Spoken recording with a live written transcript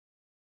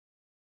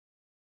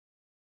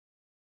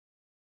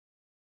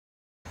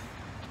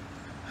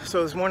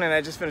So this morning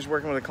I just finished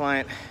working with a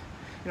client.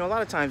 You know, a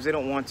lot of times they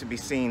don't want to be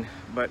seen,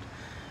 but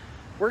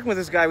working with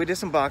this guy, we did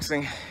some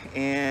boxing,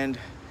 and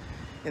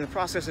in the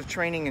process of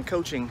training and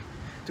coaching,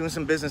 doing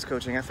some business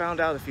coaching, I found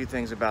out a few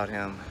things about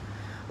him.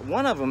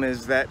 One of them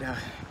is that,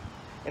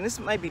 and this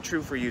might be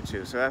true for you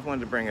too, so I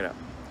wanted to bring it up.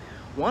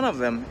 One of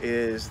them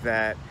is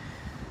that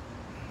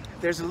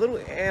there's a little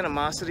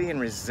animosity and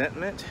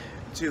resentment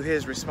to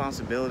his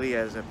responsibility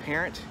as a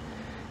parent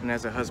and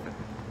as a husband.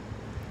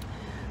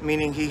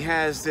 Meaning he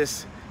has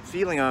this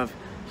feeling of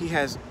he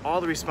has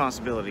all the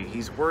responsibility.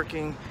 He's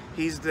working,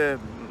 he's the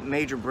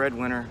major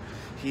breadwinner,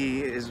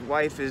 his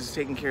wife is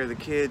taking care of the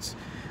kids,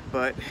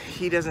 but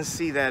he doesn't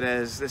see that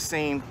as the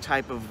same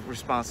type of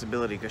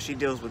responsibility because she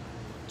deals with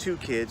 2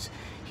 kids,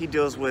 he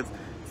deals with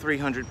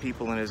 300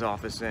 people in his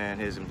office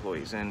and his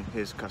employees and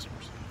his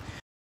customers.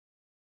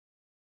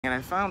 And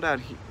I found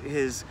out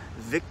his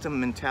victim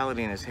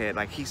mentality in his head,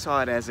 like he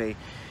saw it as a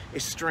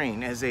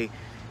strain, as a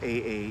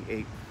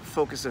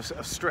focus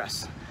of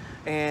stress.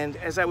 And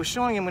as I was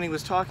showing him when he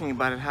was talking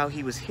about it, how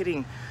he was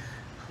hitting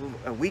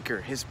weaker,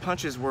 his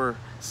punches were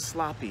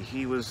sloppy,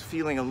 he was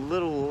feeling a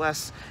little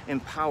less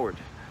empowered.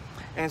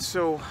 And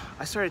so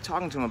I started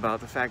talking to him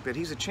about the fact that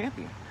he's a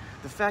champion,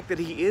 the fact that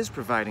he is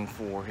providing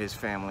for his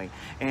family,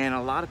 and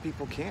a lot of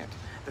people can't.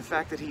 The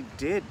fact that he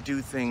did do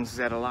things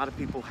that a lot of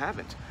people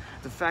haven't.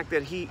 The fact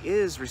that he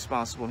is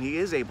responsible, he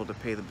is able to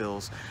pay the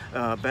bills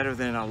better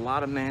than a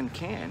lot of men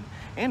can,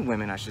 and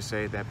women I should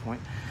say at that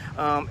point.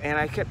 And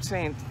I kept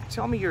saying,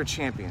 tell me you're a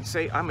champion.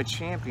 Say, I'm a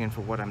champion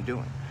for what I'm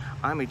doing.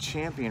 I'm a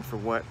champion for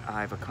what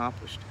I've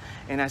accomplished.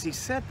 And as he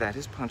said that,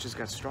 his punches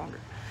got stronger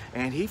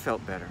and he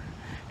felt better.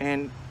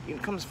 And you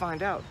know, come to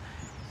find out,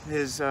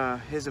 his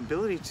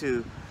ability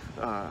to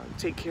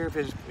take care of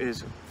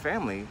his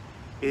family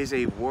is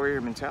a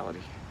warrior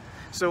mentality.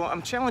 So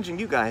I'm challenging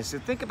you guys to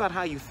think about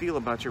how you feel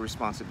about your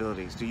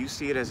responsibilities. Do you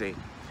see it as a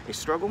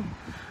struggle?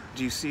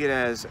 Do you see it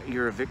as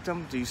you're a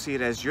victim? Do you see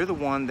it as you're the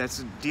one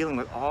that's dealing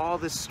with all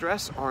this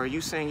stress? Or are you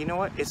saying, you know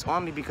what, it's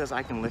on me because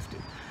I can lift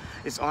it.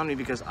 It's on me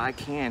because I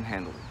can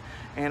handle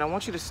it. And I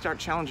want you to start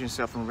challenging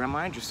yourself and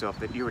remind yourself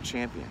that you're a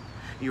champion.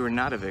 You are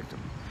not a victim.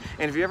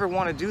 And if you ever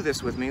want to do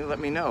this with me, let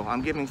me know.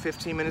 I'm giving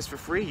 15 minutes for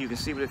free. You can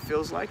see what it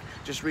feels like.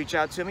 Just reach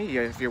out to me.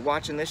 If you're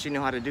watching this, you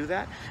know how to do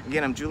that.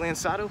 Again, I'm Julian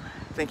Sato.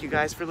 Thank you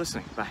guys for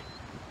listening. Bye.